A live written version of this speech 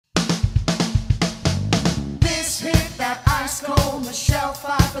Ice cold, Michelle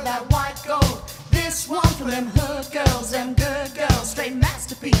fight for that white gold. This one for them hood girls, them good girls, straight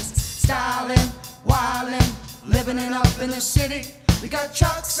masterpiece. Styling, wildin', living it up in the city. We got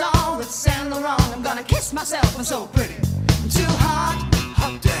trucks on with Saint Laurent. I'm gonna kiss myself, I'm so pretty. I'm too hot,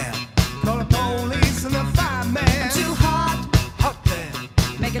 Hot damn. Call the police and the fireman. I'm too hot, Hot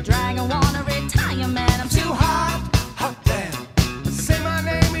damn. make a dragon wanna retire, man. I'm too hot, Hot damn. Say my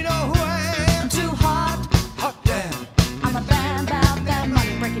name, you know who I am. I'm too hot. Hot damn. I'm a band about that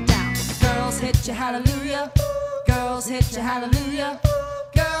money, break it down. Girls hit you hallelujah, girls hit you hallelujah,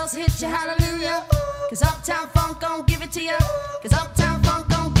 girls hit you hallelujah. 'Cause Uptown Funk gon' give it to you, 'cause Uptown